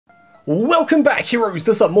Welcome back, heroes,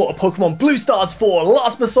 to some more Pokemon Blue Stars 4.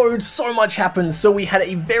 Last episode, so much happened. So we had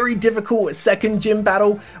a very difficult second gym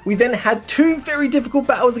battle. We then had two very difficult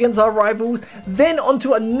battles against our rivals. Then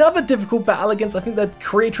onto another difficult battle against, I think, the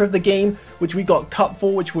creator of the game, which we got cut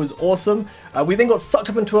for, which was awesome. We then got sucked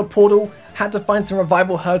up into a portal, had to find some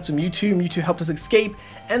revival herbs from Mewtwo. Mewtwo helped us escape.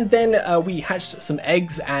 And then we hatched some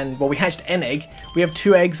eggs, and, well, we hatched an egg. We have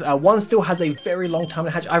two eggs. One still has a very long time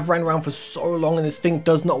to hatch. I've ran around for so long, and this thing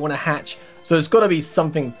does not want to hatch. So it's got to be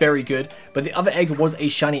something very good. But the other egg was a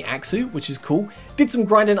shiny Axu, which is cool. Did some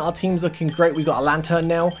grinding. Our team's looking great. We got a lantern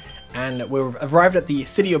now, and we've arrived at the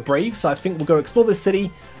City of Brave. So I think we'll go explore this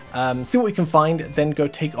city, see what we can find, then go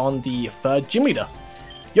take on the third gym leader.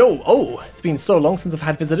 Yo, oh, it's been so long since I've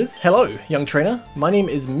had visitors. Hello, young trainer. My name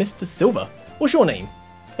is Mr. Silver. What's your name?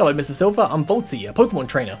 Hello, Mr. Silver. I'm Voltsy, a Pokemon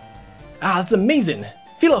trainer. Ah, that's amazing.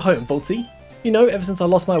 Feel at home, Voltsy. You know, ever since I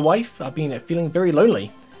lost my wife, I've been feeling very lonely.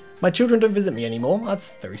 My children don't visit me anymore.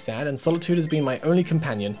 That's very sad, and solitude has been my only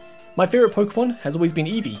companion. My favorite Pokemon has always been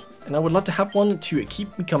Eevee, and I would love to have one to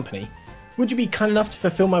keep me company. Would you be kind enough to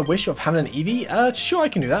fulfill my wish of having an Eevee? Sure, I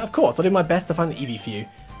can do that, of course. I'll do my best to find an Eevee for you.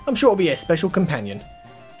 I'm sure it'll be a special companion.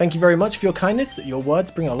 Thank you very much for your kindness. Your words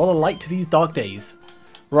bring a lot of light to these dark days.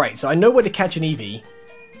 Right, so I know where to catch an Eevee,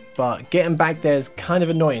 but getting back there is kind of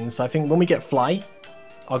annoying, so I think when we get Fly,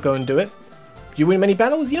 I'll go and do it. Do you win many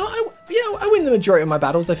battles? You know, I win the majority of my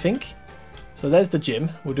battles, I think. So there's the gym.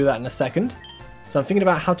 We'll do that in a second. So I'm thinking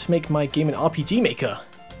about how to make my game an RPG maker.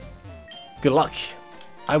 Good luck.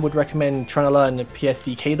 I would recommend trying to learn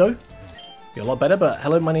PSDK though. Be a lot better, but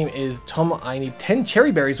hello, my name is Tom. I need 10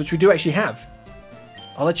 cherry berries, which we do actually have.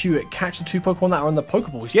 I'll let you catch the 2 Pokemon that are on the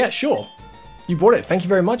Pokeballs. Yeah, sure. You brought it. Thank you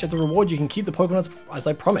very much. As a reward, you can keep the Pokemon as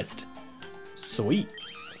I promised. Sweet.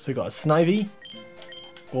 So we got a Snivy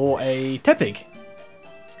or a Tepig.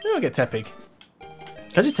 I'll get Tepig. Can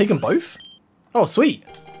I just take them both? Oh, sweet.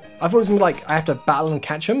 I thought it was going to be like, I have to battle and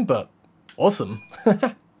catch them, but awesome. Yo,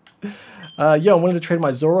 I'm willing to trade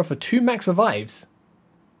my Zora for 2 max revives.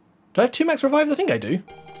 Do I have 2 max revives? I think I do.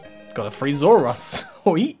 Got a free Zora.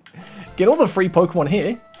 Sweet. Get all the free Pokemon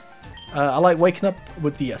here. I like waking up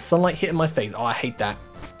with the sunlight hitting my face. Oh, I hate that.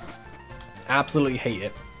 Absolutely hate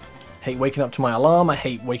it. Hate waking up to my alarm. I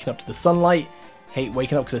hate waking up to the sunlight. Hate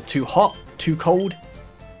waking up because it's too hot, too cold.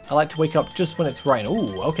 I like to wake up just when it's right.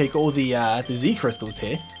 Ooh, okay, got all the Z crystals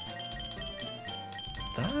here.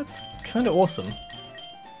 That's kind of awesome.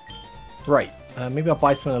 Right, maybe I'll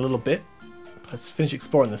buy some in a little bit. Let's finish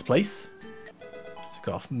exploring this place. So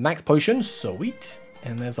we got max potions, sweet.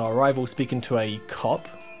 And there's our rival speaking to a cop.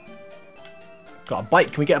 Got a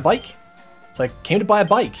bike. Can we get a bike? So I came to buy a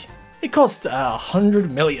bike. It costs 100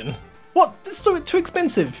 million. What? This is so too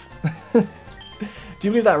expensive. Do you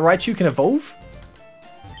believe that Raichu can evolve?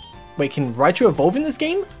 Wait, can Raichu evolve in this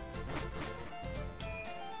game?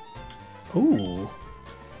 Ooh.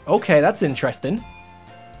 Okay, that's interesting.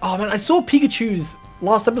 Oh man, I saw Pikachu's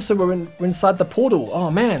last episode where we're inside the portal. Oh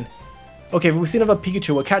man. Okay, if we see another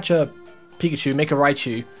Pikachu, we'll catch a Pikachu, make a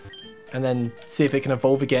Raichu, and then see if it can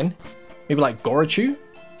evolve again. Maybe like Gorachu?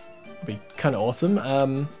 That'd be kind of awesome.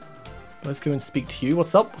 Let's go and speak to you.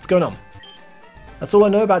 What's up? What's going on? That's all I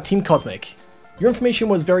know about Team Cosmic. Your information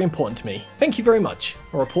was very important to me. Thank you very much.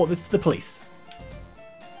 I'll report this to the police.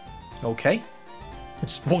 Okay. It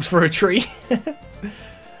just walks through a tree.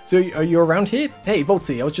 So are you around here? Hey,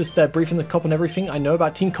 Voltsy, I was just briefing the cop on everything I know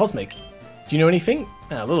about Team Cosmic. Do you know anything?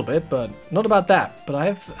 A little bit, but not about that. But I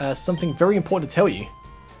have something very important to tell you.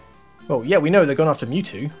 Well, yeah, we know they're going after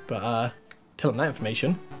Mewtwo, but tell them that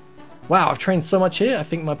information. Wow, I've trained so much here, I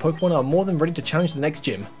think my Pokemon are more than ready to challenge the next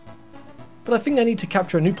gym. But I think I need to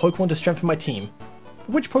capture a new Pokemon to strengthen my team. But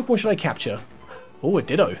which Pokemon should I capture? Oh, a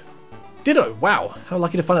Ditto. Ditto, wow, how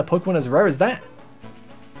lucky to find a Pokemon as rare as that.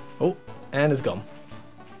 Oh, and it's gone.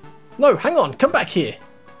 No, hang on, come back here.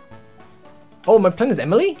 Oh, my plan is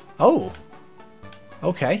Emily? Oh.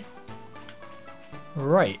 Okay.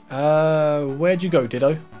 Right, where'd you go,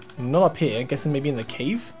 Ditto? Not up here, guessing maybe in the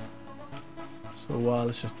cave? So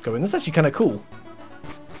let's just go in. That's actually kind of cool.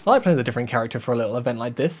 I like playing as a different character for a little event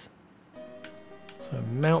like this. So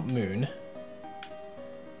Mount Moon.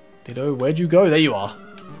 Ditto, where'd you go? There you are.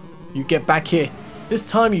 You get back here. This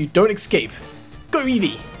time you don't escape. Go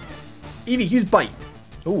Eevee! Eevee, use Bite.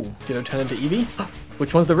 Ooh, Ditto turn into Eevee?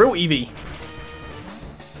 Which one's the real Eevee?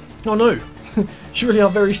 Oh no! You really are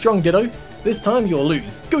very strong, Ditto. This time you'll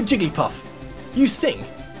lose. Go Jigglypuff! You sing!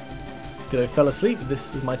 Ditto fell asleep.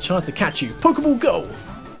 This is my chance to catch you. Pokeball go!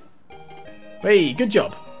 Hey, good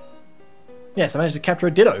job. Yes, I managed to capture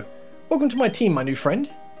a Ditto. Welcome to my team, my new friend.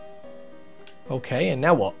 Okay, and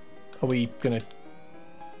now what? Are we gonna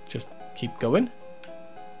just keep going?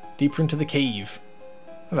 deeper into the cave.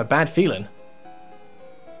 I have a bad feeling.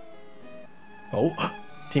 Oh,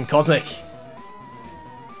 Team Cosmic.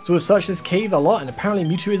 So we've searched this cave a lot and apparently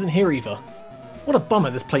Mewtwo isn't here either. What a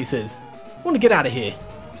bummer this place is. I want to get out of here.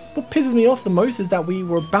 What pisses me off the most is that we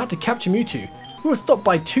were about to capture Mewtwo. We were stopped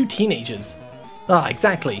by 2 teenagers. Ah,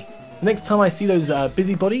 exactly. The next time I see those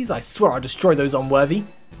busybodies, I swear I'll destroy those unworthy.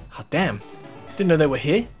 Ah, damn. Didn't know they were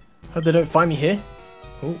here. Hope they don't find me here.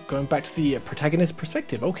 Oh, going back to the protagonist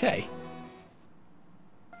perspective. Okay.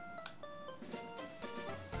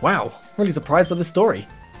 Wow, really surprised by this story.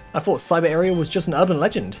 I thought Cyber Area was just an urban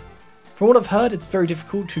legend. From what I've heard, it's very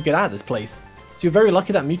difficult to get out of this place. So you're very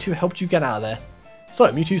lucky that Mewtwo helped you get out of there. So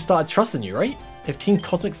Mewtwo started trusting you, right? If Team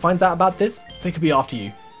Cosmic finds out about this, they could be after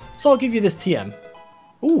you. So I'll give you this TM.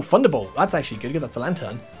 Ooh, Thunderbolt. That's actually good. Give that to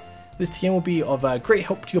Lantern. This TM will be of great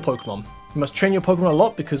help to your Pokemon. You must train your Pokemon a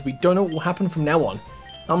lot because we don't know what will happen from now on.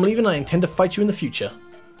 I'm leaving and I intend to fight you in the future.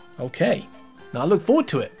 Okay. Now I look forward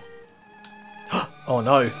to it. Oh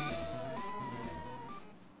no.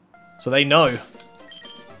 So they know.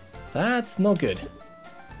 That's not good.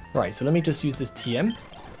 Right, so let me just use this TM.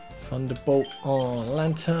 Thunderbolt on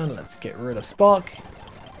Lantern. Let's get rid of Spark.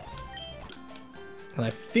 And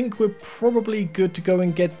I think we're probably good to go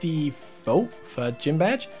and get the third gym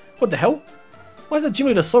badge. What the hell? Why is the gym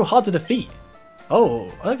leader so hard to defeat? Oh,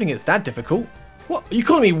 I don't think it's that difficult. What? Are you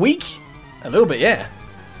calling me weak? A little bit, yeah.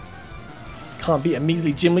 Can't beat a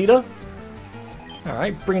measly gym leader.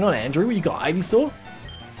 Alright, bring it on, Andrew. You got Ivysaur?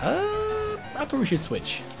 I probably should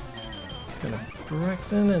switch. Just gonna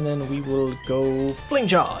Braxton, and then we will go Flame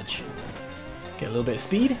Charge. Get a little bit of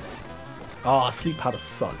speed. Oh, Sleep Powder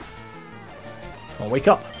sucks. Come on, wake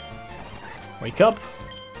up. Wake up.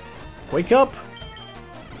 Wake up.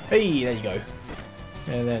 Hey, there you go.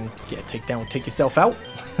 And then, yeah, take yourself out.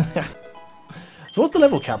 So what's the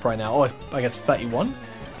level cap right now? Oh, it's, I guess 31. Do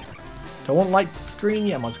I want light screen?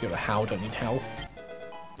 Yeah, I might as well go to Howl. Don't need Howl.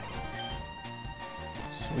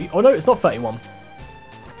 Sweet. Oh no, it's not 31.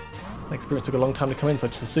 The experience took a long time to come in, so I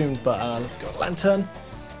just assumed, but let's go Lantern.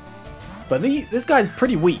 But this guy's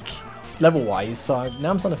pretty weak, level-wise, so now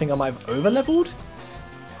I'm starting to think I might have over-leveled.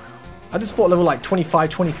 I just thought level like 25,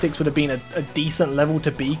 26 would have been a decent level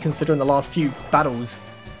to be, considering the last few battles.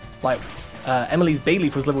 Like, Emily's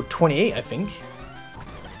Bayleaf was level 28, I think.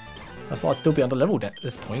 I thought I'd still be under-leveled at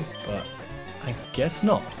this point, but I guess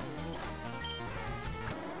not.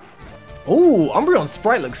 Oh, Umbreon's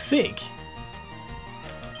sprite looks sick.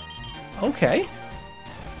 Okay.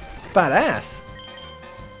 It's badass.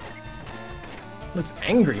 Looks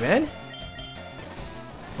angry, man.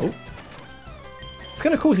 Oh. It's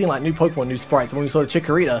kind of cool seeing like new Pokemon, new sprites. And when we saw the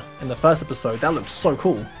Chikorita in the first episode, that looked so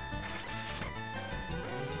cool.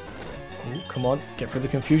 Oh, come on, get through the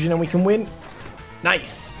confusion and we can win.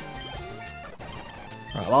 Nice.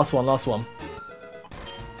 Alright, last one, last one.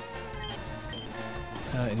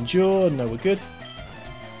 Endure, no, we're good.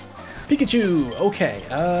 Pikachu, okay.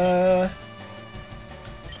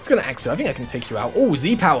 It's gonna Axo. I think I can take you out. Oh,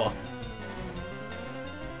 Z-Power.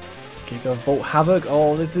 Giga Volt Havoc.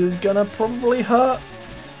 Oh, this is gonna probably hurt.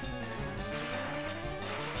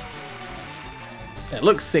 It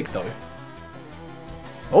looks sick though.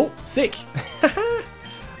 Oh, sick.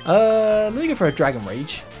 Let me go for a Dragon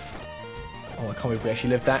Rage. Oh, I can't believe we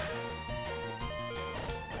actually lived that.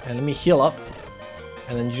 And let me heal up.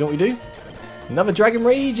 And then you know what we do? Another Dragon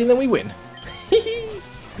Rage and then we win.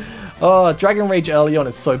 Oh, Dragon Rage early on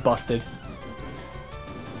is so busted.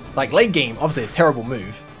 Like late game, obviously a terrible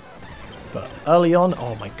move. But early on,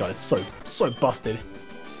 oh my god, it's so busted.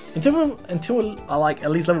 Until I like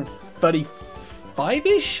at least level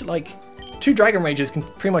 35-ish, like 2 Dragon Rages can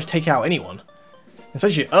pretty much take out anyone.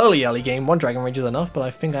 Especially early game, 1 Dragon Rage is enough, but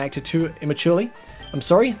I think I acted too immaturely. I'm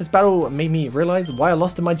sorry, this battle made me realize why I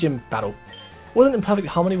lost in my gym battle. Wasn't in perfect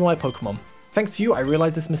harmony with my Pokemon. Thanks to you, I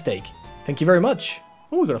realized this mistake. Thank you very much.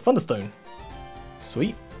 Oh, we got a Thunderstone.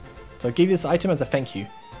 Sweet. So I gave you this item as a thank you.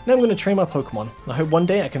 Now I'm going to train my Pokemon, and I hope one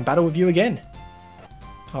day I can battle with you again.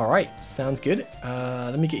 Alright, sounds good.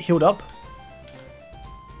 Let me get healed up.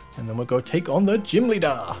 And then we'll go take on the Gym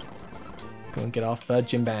Leader. Go and get our third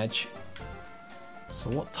gym badge. So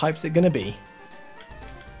what type's it going to be?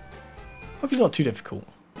 Hopefully not too difficult.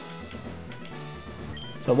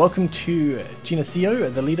 So welcome to Geneseo,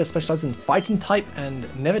 the leader specializes in fighting type and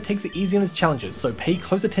never takes it easy on his challenges, so pay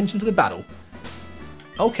close attention to the battle.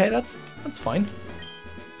 Okay, that's fine.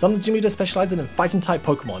 So I'm the gym leader specializing in fighting type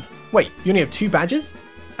Pokemon. Wait, you only have 2 badges?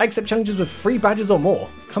 I accept challenges with 3 badges or more.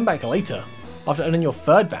 Come back later, after earning your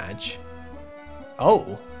 3rd badge.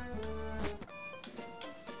 Oh.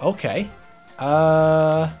 Okay.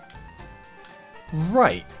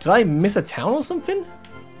 Right, did I miss a town or something?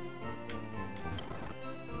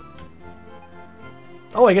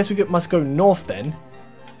 Oh, I guess we must go north then.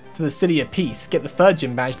 To the City of Peace. Get the 3rd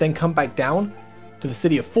gym badge. Then come back down to the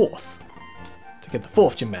City of Force. To get the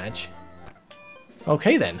 4th gym badge.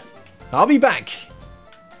 Okay then. I'll be back.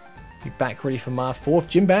 Be back ready for my 4th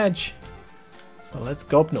gym badge. So let's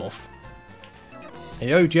go up north. Hey,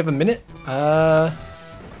 yo, do you have a minute? I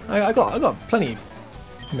got plenty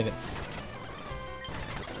of minutes.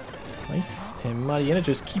 Nice. And Mariana,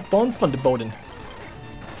 just keep on thunderbolting.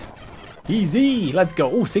 Easy. Let's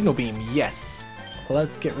go. Oh, signal beam. Yes.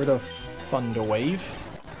 Let's get rid of Thunder Wave.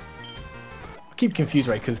 I'll keep Confuse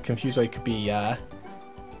Ray because Confuse Ray could be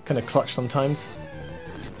kind of clutch sometimes.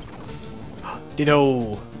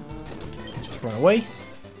 Ditto. Just run away.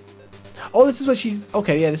 Oh, this is where she's...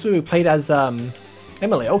 Okay, yeah, this is where we played as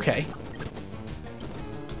Emily. Okay.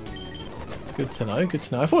 Good to know, good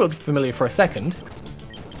to know. I thought it looked familiar for a second.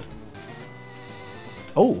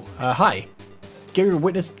 Oh, hi. Gary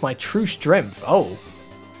witnessed my true strength. Oh.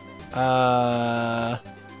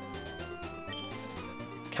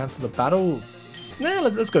 Cancel the battle? Nah,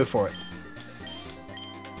 let's go for it.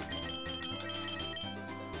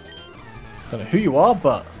 Don't know who you are,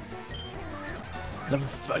 but... Level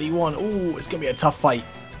 31. Ooh, it's going to be a tough fight.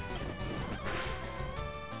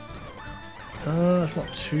 That's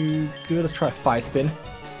not too good. Let's try a fire spin.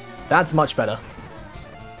 That's much better.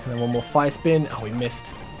 And then one more fire spin. Oh, we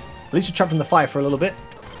missed. At least we're trapped in the fire for a little bit.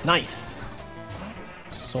 Nice.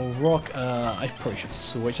 Soul Rock. I probably should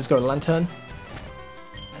switch. Let's go to Lantern.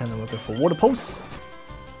 And then we'll go for Water Pulse.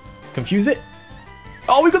 Confuse it.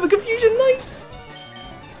 Oh, we got the confusion. Nice.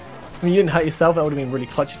 I mean, you didn't hurt yourself. That would have been really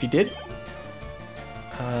clutch if you did.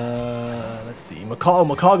 Let's see.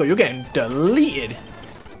 Macargo, you're getting deleted.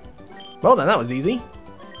 Well then, that was easy.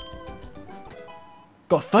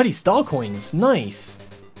 Got 30 star coins. Nice.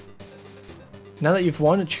 Now that you've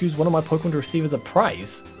won, choose one of my Pokemon to receive as a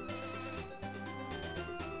prize.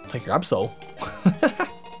 Take your Absol.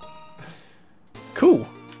 Cool.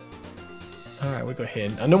 Alright, we'll go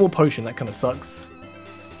here. A normal potion, that kind of sucks.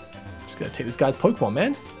 Just gonna take this guy's Pokemon,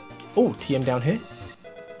 man. Oh, TM down here.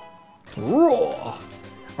 Raw.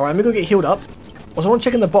 Alright, I'm gonna go get healed up. Also, I want to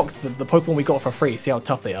check in the box the Pokemon we got for free, see how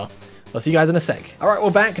tough they are. I'll see you guys in a sec. Alright,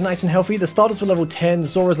 we're back, nice and healthy. The starters were level 10,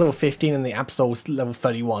 Zora's level 15, and the Absol's level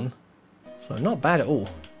 31. So not bad at all.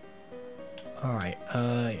 Alright,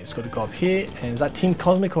 you just got to go up here. And is that Team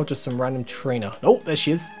Cosmic or just some random trainer? Oh, there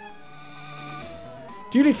she is.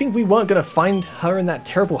 Do you really think we weren't going to find her in that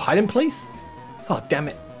terrible hiding place? Oh, damn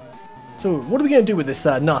it. So, what are we going to do with this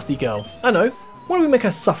nasty girl? I know. Why don't we make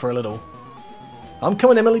her suffer a little? I'm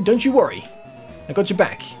coming, Emily, don't you worry. I got your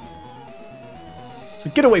back. So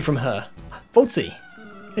get away from her. Voltsy.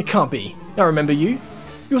 It can't be. I remember you.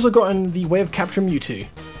 You also got in the way of capturing Mewtwo.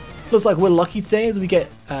 Looks like we're lucky today as we get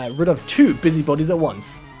rid of 2 busybodies at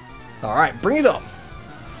once. Alright, bring it on.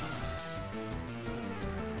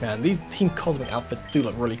 Man, these Team Cosmic outfits do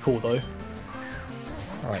look really cool though.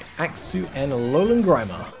 Alright, Axu and Alolan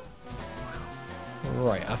Grimer.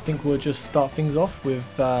 Right, I think we'll just start things off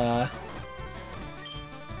with... I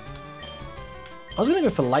was going to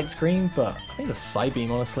go for Light Screen, but I think the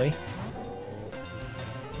Psybeam, honestly.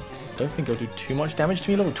 Don't think it'll do too much damage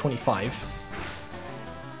to me, level 25.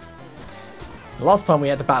 The last time we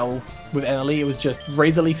had to battle with NLE, it was just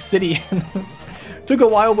Razor Leaf City. Took a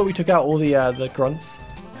while, but we took out all the grunts,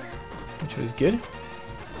 which was good.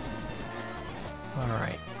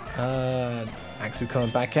 Alright, Axu coming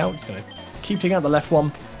back out. Just going to keep taking out the left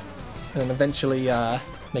one, and then eventually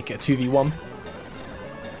make it a 2v1.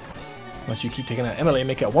 Once you keep taking out Emily and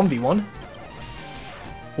make it a 1v1.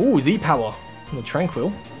 Ooh, Z-Power from the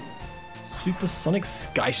Tranquil. Supersonic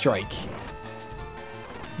Sky Strike.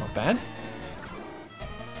 Not bad.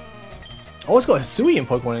 Oh, it's got a Hisuian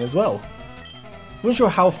Pokemon in as well. Wasn't sure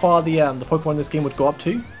how far the Pokemon in this game would go up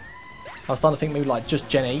to. I was starting to think maybe like just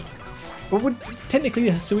Gen 8. But would technically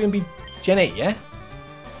the Hisuian be Gen 8, yeah?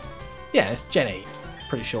 Yeah, it's Gen 8.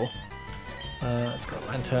 Pretty sure. Let's go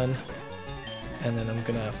Lantern. And then I'm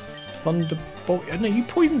gonna Thunderbolt. No, you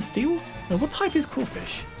Poison Steel? No, what type is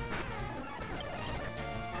Coolfish?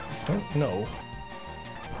 I don't know.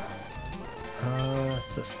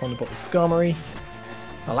 Let's just Thunderbolt with Skarmory.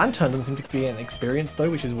 A Lantern doesn't seem to be an experience though,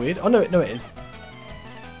 which is weird. Oh no, it is.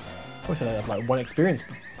 I always said I had like 1 experience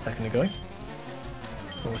a second ago.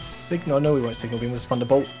 Or Signal? No, we won't Signal Beam. It was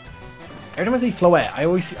Thunderbolt. Every time I see Floette, I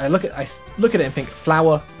look at it and think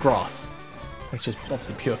flower, grass. It's just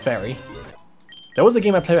obviously pure fairy. There was a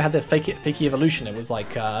game I played that had the fakey evolution. It was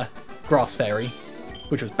like Grass Fairy,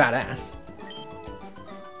 which was badass.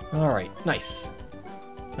 Alright, nice.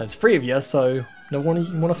 There's 3 of you, so no one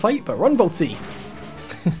you want to fight, but run, Voltsy!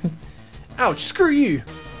 Ouch, screw you!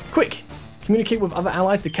 Quick, Communicate with other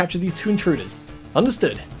allies to capture these 2 intruders.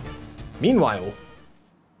 Understood. Meanwhile...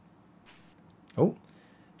 Oh,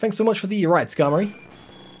 thanks so much for the ride, Skarmory.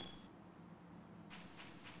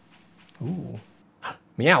 Ooh.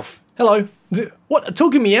 Meowth. Hello. What, a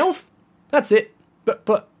talking Meowth? That's it.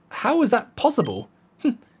 But how is that possible?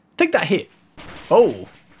 Take that hit. Oh.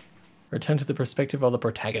 Return to the perspective of the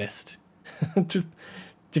protagonist. Just,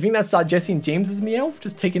 do you think that's Jesse and James's Meowth?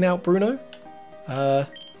 Just taking out Bruno?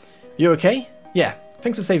 You okay? Yeah.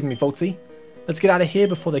 Thanks for saving me, Folksy. Let's get out of here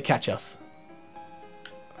before they catch us.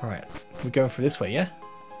 Alright. We're going through this way, yeah?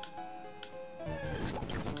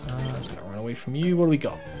 Just gonna run away from you. What do we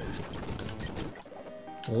got?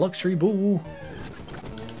 Luxury Ball.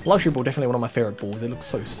 Luxury Ball, definitely one of my favorite balls. They look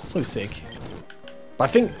so sick. But I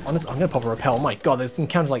think, honestly, I'm gonna pop a Repel. Oh my god, there's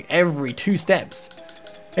encounter like every 2 steps.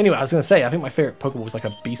 Anyway, I was gonna say, I think my favorite Pokeball was like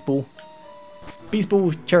a Beast Ball. Beast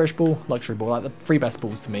Ball, Cherish Ball, Luxury Ball, like the 3 best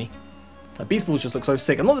balls to me. Like, Beast Balls just look so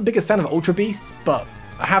sick. I'm not the biggest fan of Ultra Beasts, but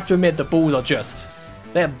I have to admit the balls are just,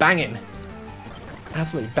 they're banging.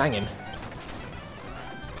 Absolutely banging.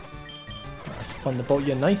 Let's Thunderbolt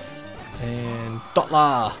you, nice. And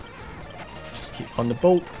Dottler. Just keep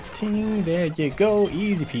Thunderbolting. There you go.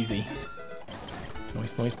 Easy peasy.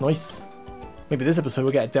 Nice. Maybe this episode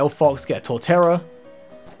we'll get a Delphox, get a Torterra.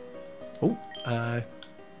 Oh,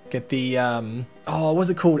 get the, oh, what's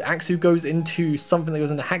it called? Axu goes into something that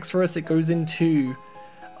goes into Haxorus. It goes into,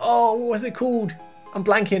 oh, what's it called? I'm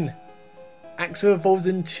blanking. Axu evolves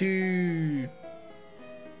into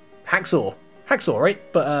Haxor. Haxor, right?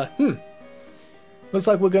 But, looks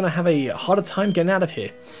like we're going to have a harder time getting out of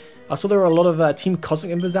here. I saw there were a lot of Team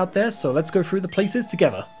Cosmic Embers out there, so let's go through the places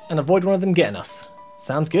together and avoid one of them getting us.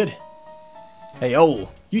 Sounds good. Hey, oh,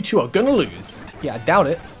 you 2 are going to lose. Yeah, I doubt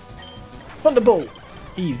it. Thunderbolt.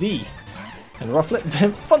 Easy. And Rufflet.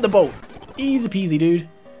 Thunderbolt. Easy peasy, dude.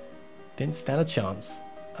 Didn't stand a chance.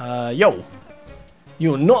 Yo. You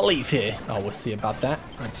will not leave here. Oh, we'll see about that.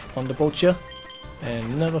 Let's Thunderbolt you.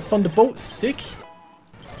 And another Thunderbolt. Sick.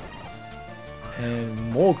 And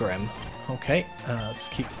Morgrem. Okay, let's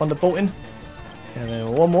keep Thunderbolting. And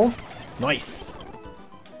then one more. Nice.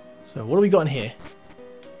 So what do we got in here?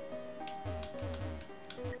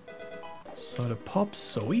 Soda Pop,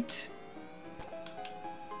 sweet.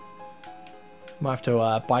 Might have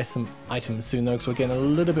to buy some items soon though, because we're getting a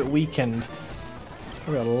little bit weak and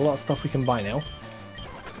we've got a lot of stuff we can buy now.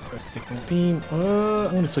 Let's go for a Signal Beam. I'm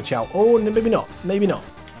going to switch out. Oh, no, maybe not. Maybe not.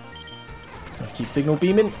 Just going to keep Signal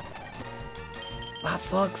Beaming. That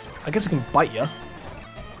sucks. I guess we can bite you.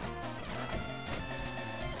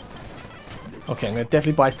 Okay, I'm going to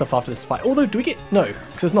definitely buy stuff after this fight. Although, do we get... No,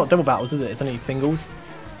 because it's not double battles, is it? It's only singles.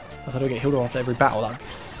 I thought I'd get healed after every battle. That would be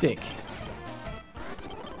sick.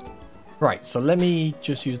 Right, so let me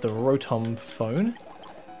just use the Rotom phone.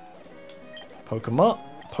 Poke 'em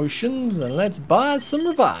up. Potions, and let's buy some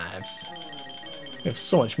revives. We have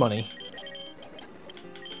so much money.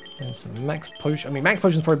 And some max potion. I mean, max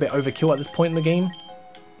potion is probably a bit overkill at this point in the game.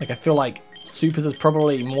 Like, I feel like supers is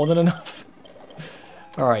probably more than enough.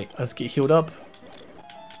 Alright, let's get healed up.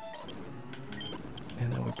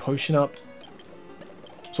 And then we potion up.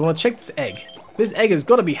 So I want to check this egg. This egg has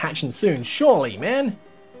got to be hatching soon, surely, man.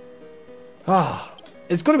 Ah,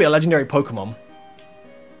 it's got to be a legendary Pokemon.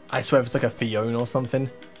 I swear if it's like a Fiona or something.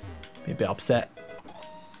 Be a bit upset.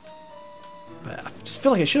 But I just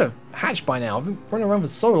feel like it should have hatched by now. I've been running around for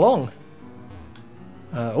so long.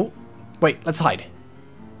 Oh, wait, let's hide.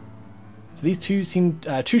 So these 2 seem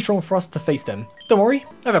too strong for us to face them. Don't worry,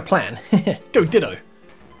 I have a plan. Go Ditto.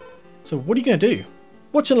 So what are you going to do?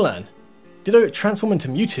 Watch and learn. Ditto transform into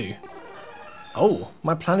Mewtwo. Oh,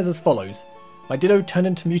 my plan is as follows. My Ditto turned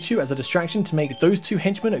into Mewtwo as a distraction to make those 2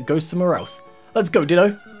 henchmen go somewhere else. Let's go,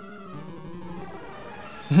 Ditto.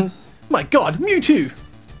 My god, Mewtwo!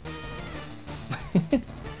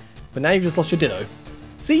 But now you've just lost your Ditto.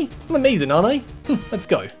 See? I'm amazing, aren't I? Let's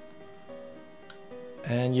go.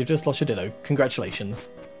 And you've just lost your Ditto. Congratulations.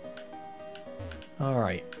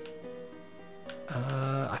 Alright.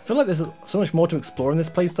 I feel like there's so much more to explore in this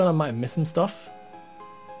place, though. I might have missed some stuff.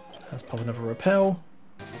 Let's pop another Repel.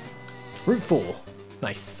 Route 4.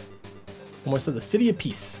 Nice. Almost at the City of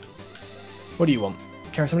Peace. What do you want?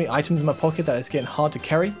 Carry so many items in my pocket that it's getting hard to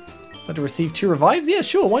carry. Like to receive 2 revives? Yeah,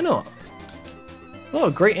 sure, why not? A lot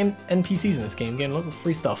of great NPCs in this game, getting lots of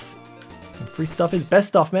free stuff. And free stuff is best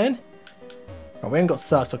stuff, man. Right, we haven't got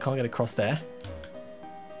Surf, so I can't get across there.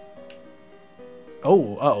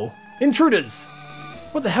 Oh, uh-oh. Intruders!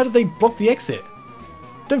 What the hell did they block the exit?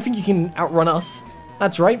 Don't think you can outrun us.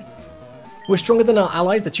 That's right. We're stronger than our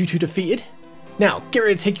allies that you 2 defeated. Now, get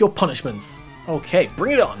ready to take your punishments. Okay,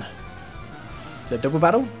 bring it on. Is it a double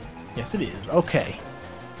battle? Yes, it is. Okay.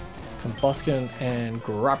 Combustion and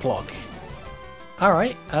Graplock.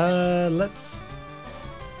 Alright, let's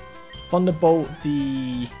Thunderbolt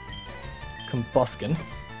the Combustion.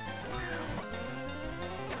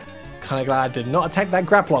 Kinda glad I did not attack that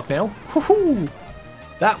Graplock now. Woohoo!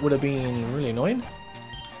 That would have been really annoying.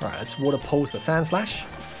 Alright, let's Water Pulse the Sand Slash.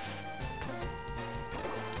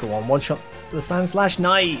 Go on, one shot the Sand Slash.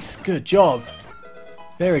 Nice! Good job.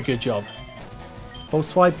 Very good job. Full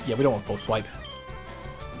Swipe? Yeah, we don't want Full Swipe.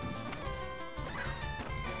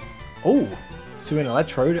 Oh! Suin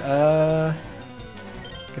Electrode.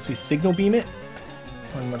 Guess we Signal Beam it.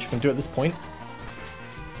 Not much you can do at this point.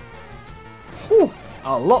 Whew,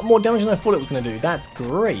 a lot more damage than I thought it was going to do. That's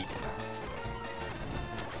great.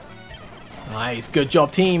 Nice, good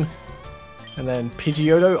job, team. And then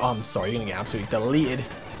Pidgeotto. Oh, I'm sorry, you're going to get absolutely deleted.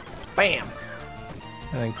 Bam!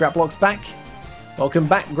 And then Graplock's back. Welcome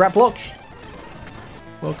back, Graplock.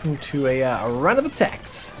 Welcome to a round of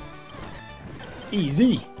attacks.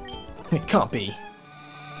 Easy. It can't be.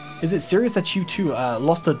 Is it serious that you two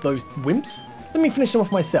lost to those wimps? Let me finish them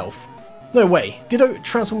off myself. No way. Ditto,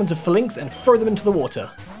 transform into Phalanx and throw them into the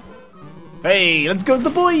water. Hey, let's go with the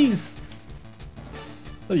boys!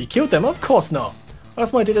 Oh, you killed them? Of course not. I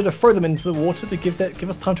asked my Ditto to throw them into the water to give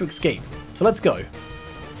us time to escape. So let's go.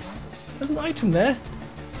 There's an item there.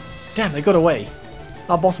 Damn, they got away.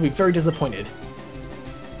 Our boss will be very disappointed.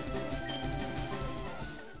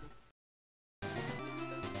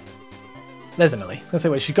 There's Emily. I was going to say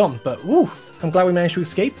where she's gone, but woo, I'm glad we managed to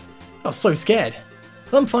escape. I was so scared.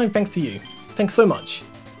 But I'm fine thanks to you. Thanks so much.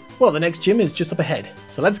 Well, the next gym is just up ahead,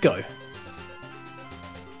 so let's go.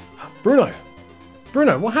 Bruno!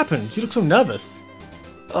 Bruno, what happened? You look so nervous.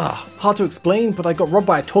 Hard to explain, but I got robbed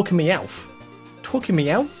by a talking Meowth. Talking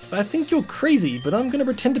Meowth? I think you're crazy, but I'm going to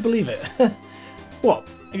pretend to believe it. What?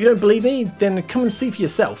 If you don't believe me, then come and see for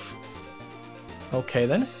yourself. Okay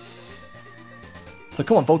then. So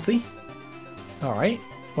come on, Voltsy. Alright.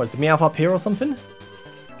 What, is the Meowth up here or something?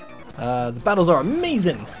 The battles are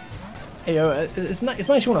amazing! Hey, it's nice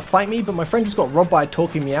you want to fight me, but my friend just got robbed by a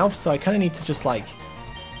talking Meowth, so I kind of need to just, like,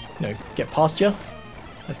 you know, get past you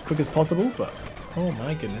as quick as possible, but... Oh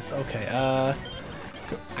my goodness, okay, let's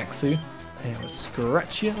go Axu, and we'll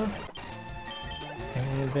scratch you.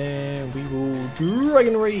 And then we will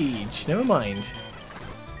Dragon Rage, never mind.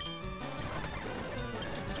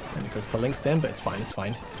 I'm gonna go for Lynx then, but it's fine, it's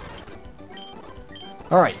fine.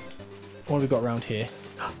 Alright, what have we got around here?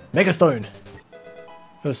 Mega Stone!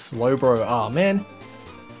 For Slowbro, oh man.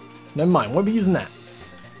 Never mind, won't be using that.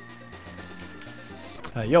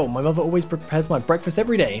 Yo, my mother always prepares my breakfast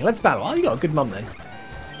every day. Let's battle. Oh, you got a good mum then.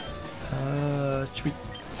 Should we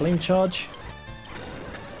Flame Charge?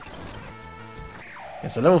 Yeah,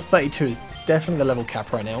 so level 32 is definitely the level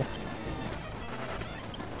cap right now.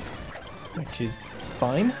 Which is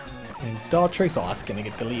fine. And Darkrai, oh, that's gonna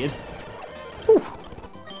get deleted. Whew.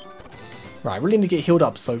 Right, I really need to get healed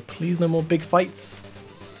up, so please no more big fights.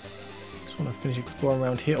 Just want to finish exploring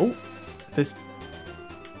around here. Oh, is this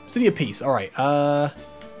City of Peace? Alright, I'll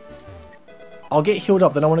get healed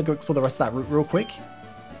up, then I want to go explore the rest of that route real quick.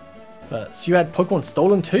 But, so you had Pokemon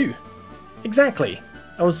stolen too? Exactly!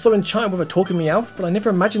 I was so enchanted with a talking Meowth, but I never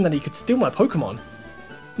imagined that he could steal my Pokemon.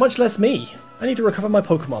 Much less me. I need to recover my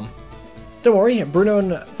Pokemon. Don't worry, Bruno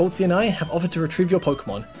and Voltsy and I have offered to retrieve your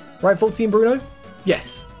Pokemon. Right, Voltsy and Bruno?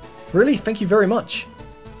 Yes. Really? Thank you very much.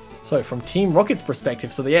 So, from Team Rocket's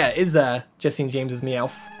perspective, so yeah, it is Jesse and James's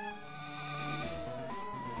Meowth.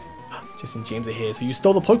 Jesse and James are here. So you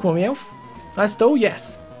stole the Pokemon, Meowth? I stole?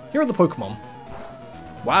 Yes. Here are the Pokemon.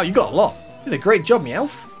 Wow, you got a lot. You did a great job,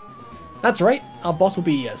 Meowth. That's right. Our boss will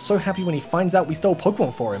be so happy when he finds out we stole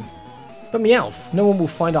Pokemon for him. But Meowth, no one will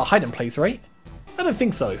find our hiding place, right? I don't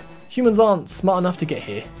think so. Humans aren't smart enough to get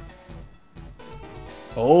here.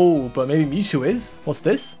 Oh, but maybe Mewtwo is. What's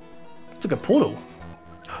this? It's like a portal.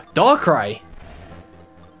 Darkrai!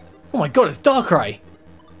 Oh my god, it's Darkrai!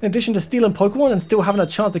 In addition to stealing Pokemon and still having a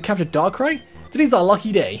chance to capture Darkrai, today's our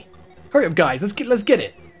lucky day. Hurry up guys, let's get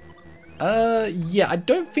it. Yeah, I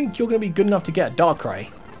don't think you're gonna be good enough to get a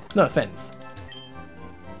Darkrai. No offense.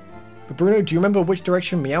 But Bruno, do you remember which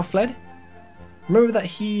direction Meowth fled? Remember that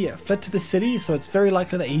he fled to the city, so it's very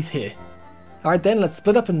likely that he's here. Alright then, let's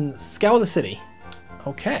split up and scour the city.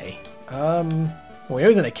 Okay. Well, he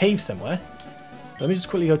was in a cave somewhere. Let me just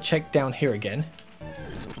quickly go check down here again.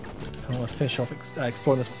 I want to finish off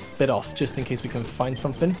exploring this bit off, just in case we can find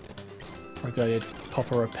something. We're going to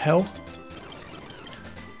pop a repel.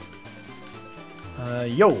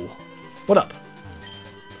 Yo! What up?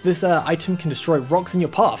 So this item can destroy rocks in your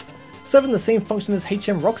path, serving the same function as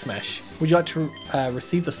HM Rock Smash. Would you like to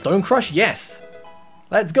receive the Stone Crush? Yes!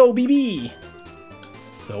 Let's go, BB!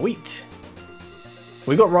 Sweet.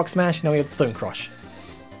 We got Rock Smash, now we have Stone Crush.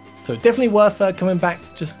 So definitely worth coming back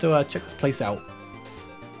just to check this place out.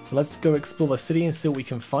 So let's go explore the city and see what we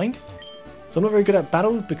can find. So I'm not very good at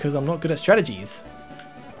battles because I'm not good at strategies.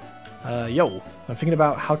 I'm thinking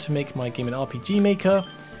about how to make my game an RPG maker.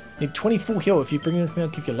 Need 24 heal. If you bring anything, I'll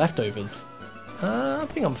give you leftovers. I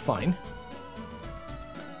think I'm fine.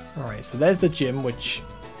 Alright, so there's the gym, which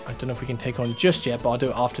I don't know if we can take on just yet, but I'll do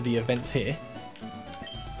it after the events here.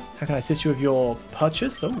 How can I assist you with your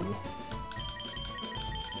purchase? Oh.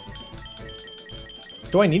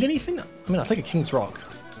 Do I need anything? I mean, I'll take a King's Rock.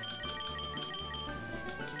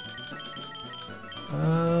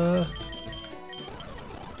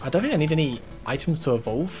 I don't think I need any items to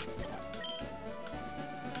evolve.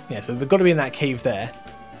 Yeah, so they've got to be in that cave there.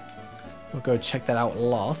 We'll go check that out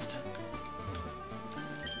last.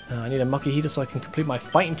 I need a Mucky Heater so I can complete my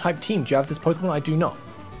fighting type team. Do you have this Pokemon? I do not.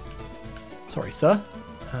 Sorry, sir.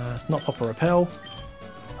 It's not Pop or Repel.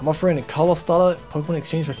 I'm offering a Color Starter Pokemon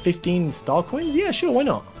exchange for 15 star coins? Yeah, sure, why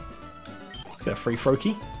not? Let's get a free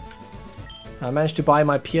Froakie. I managed to buy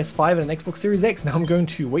my PS5 and an Xbox Series X. Now I'm going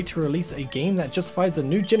to wait to release a game that justifies the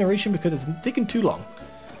new generation because it's taking too long.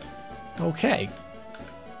 Okay.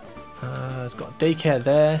 It's got daycare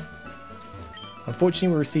there. Unfortunately,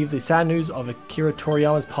 we received the sad news of Akira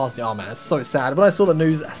Toriyama's passing. Oh man, it's so sad. When I saw the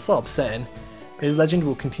news, that's so upsetting. His legend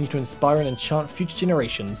will continue to inspire and enchant future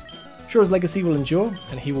generations. I'm sure his legacy will endure,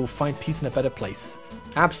 and he will find peace in a better place.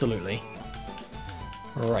 Absolutely.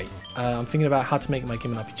 Right. I'm thinking about how to make my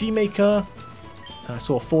game an RPG maker. I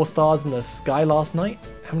saw 4 stars in the sky last night.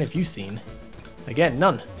 How many have you seen? Again,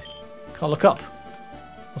 none. Can't look up.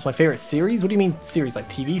 What's my favorite series? What do you mean series? Like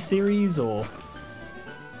TV series or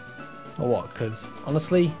what? Because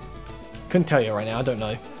honestly, couldn't tell you right now. I don't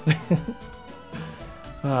know.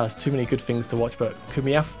 There's too many good things to watch. But could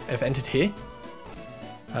Meowth have entered here?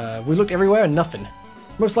 We looked everywhere and nothing.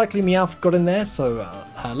 Most likely Meowth got in there. So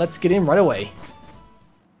let's get in right away.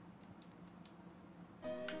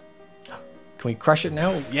 Can we crush it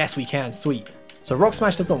now? Yes, we can. Sweet. So Rock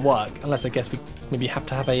Smash doesn't work unless I guess we maybe have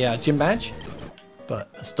to have a gym badge. But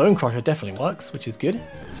a Stone Crusher definitely works, which is good.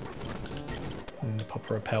 And the Pop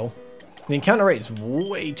Repel. The encounter rate is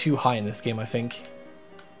way too high in this game, I think.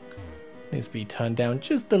 Needs to be turned down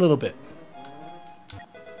just a little bit.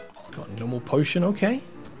 Got a normal potion, okay.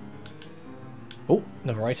 Oh,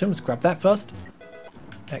 another item. Let's grab that first.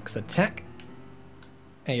 X attack.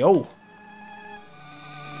 Hey, oh.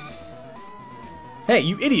 Hey,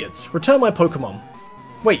 you idiots! Return my Pokemon!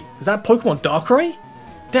 Wait, is that Pokemon Darkrai?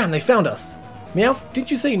 Damn, they found us! Meowth, did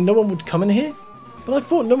you say no one would come in here? But I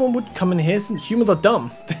thought no one would come in here since humans are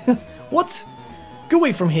dumb. What? Go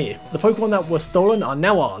away from here. The Pokemon that were stolen are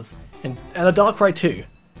now ours. And the Darkrai too.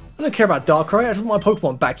 I don't care about Darkrai, I just want my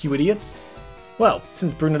Pokemon back, you idiots. Well,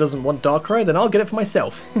 since Bruno doesn't want Darkrai, then I'll get it for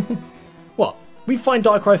myself. What? We find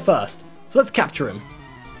Darkrai first, so let's capture him.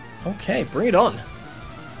 Okay, bring it on.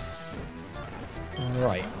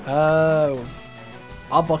 Right,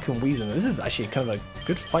 Arbok and Weezing. This is actually kind of a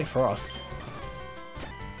good fight for us.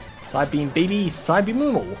 Side Beam, baby! Side Beam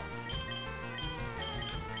them all!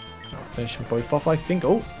 I'll finish them both off, I think.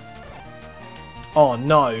 Oh! Oh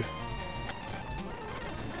no!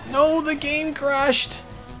 No, the game crashed!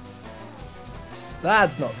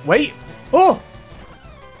 That's not... Wait! Oh!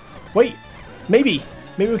 Wait! Maybe!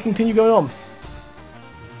 Maybe we can continue going on.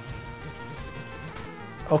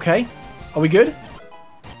 Okay. Are we good?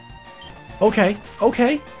 Okay,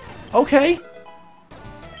 okay, okay.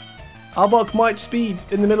 Arbok might just be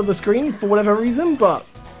in the middle of the screen for whatever reason, but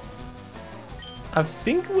I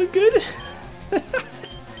think we're good.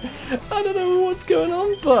 I don't know what's going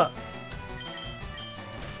on, but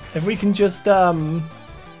if we can just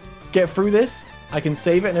get through this, I can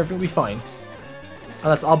save it and everything will be fine.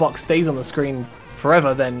 Unless Arbok stays on the screen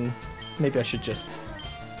forever, then maybe I should just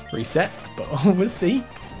reset, but we'll see.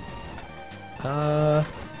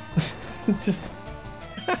 It's just...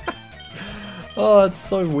 Oh, it's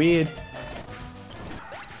so weird.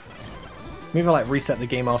 Maybe I'll like reset the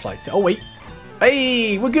game after like... Oh, wait.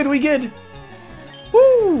 Hey, we're good, we're good.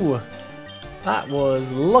 Woo! That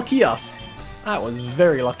was lucky us. That was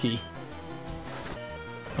very lucky.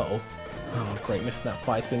 Uh-oh. Oh, great. Missing that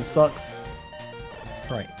Fire Spin sucks.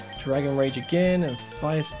 Right. Dragon Rage again and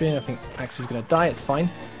Fire Spin. I think Axel's going to die. It's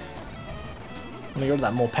fine. I'm going to go to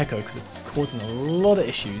that Morpeko because it's causing a lot of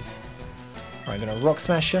issues. Right, I'm going to Rock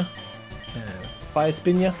Smash ya. And Fire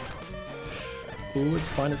Spin ya. Ooh, it's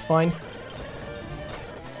fine, it's fine.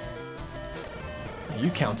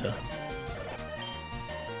 You counter.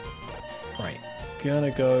 Right,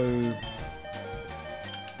 gonna go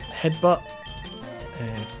Headbutt.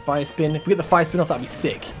 And fire spin. If we get the fire spin off, that'd be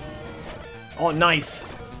sick. Oh, nice.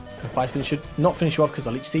 And fire spin should not finish you off because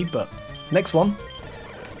of leech seed, but next one.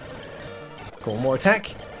 Go on, more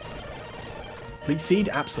attack. Leech seed,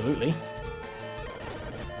 absolutely.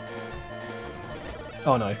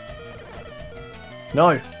 Oh no.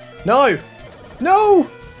 No! No! No!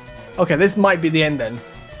 Okay, this might be the end then.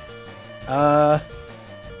 Oh,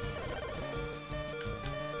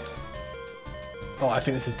 I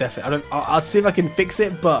think this is definitely... I'll see if I can fix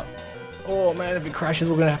it, but... Oh man, if it crashes,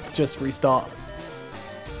 we're gonna have to just restart.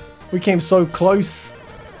 We came so close.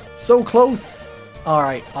 So close.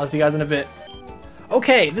 Alright, I'll see you guys in a bit.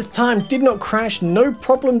 Okay, this time did not crash, no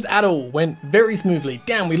problems at all. Went very smoothly.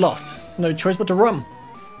 Damn, we lost. No choice but to run.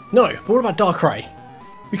 No, but what about DARKRAI?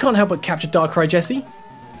 We can't help but capture DARKRAI, Jesse.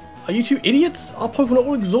 Are you two idiots? Our Pokemon are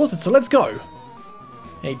all exhausted, so let's go.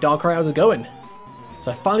 Hey, DARKRAI, how's it going?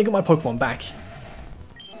 So I finally got my Pokemon back.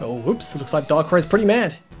 Oh, whoops, it looks like DARKRAI's pretty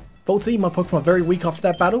mad. Volty, my Pokemon are very weak after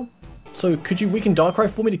that battle. So could you weaken DARKRAI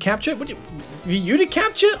for me to capture? For you to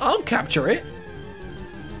capture? I'll capture it.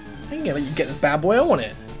 I ain't gonna let you get this bad boy, I want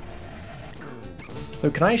it. So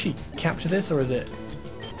can I actually capture this, or is it...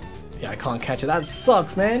 Yeah, I can't catch it. That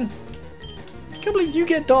sucks, man. I can't believe you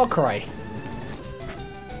get DARKRAI.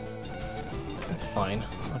 That's fine.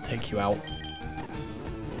 I'll take you out.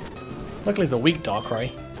 Luckily it's a weak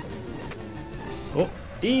DARKRAI. Oh,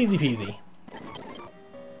 easy peasy.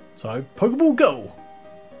 So, Pokeball go!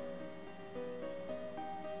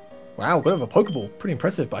 Wow, got over a Pokeball. Pretty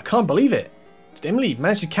impressive, but I can't believe it. Did Emily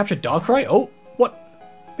manage to capture DARKRAI? Oh, what?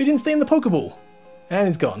 He didn't stay in the Pokeball. And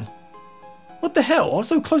he's gone. What the hell? I was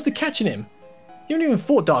so close to catching him. You haven't even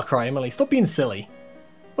fought DARKRAI, Emily. Stop being silly.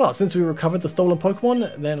 Well, since we recovered the stolen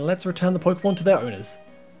Pokemon, then let's return the Pokemon to their owners.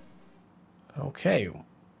 Okay.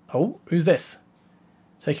 Oh, who's this?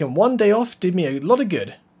 Taking one day off did me a lot of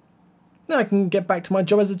good. Now I can get back to my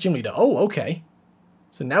job as a gym leader. Oh, okay.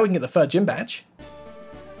 So now we can get the third gym badge.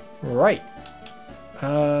 Right.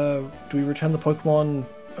 Do we return the Pokemon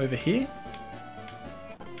over here?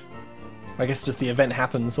 I guess just the event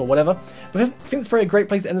happens or whatever. But I think it's probably a great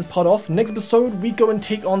place to end this part off. Next episode, we go and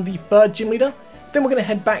take on the third gym leader. Then we're going to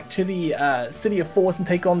head back to the City of Force and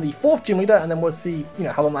take on the fourth gym leader. And then we'll see, you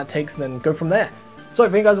know, how long that takes and then go from there. So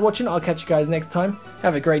if you guys are watching, I'll catch you guys next time.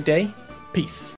 Have a great day. Peace.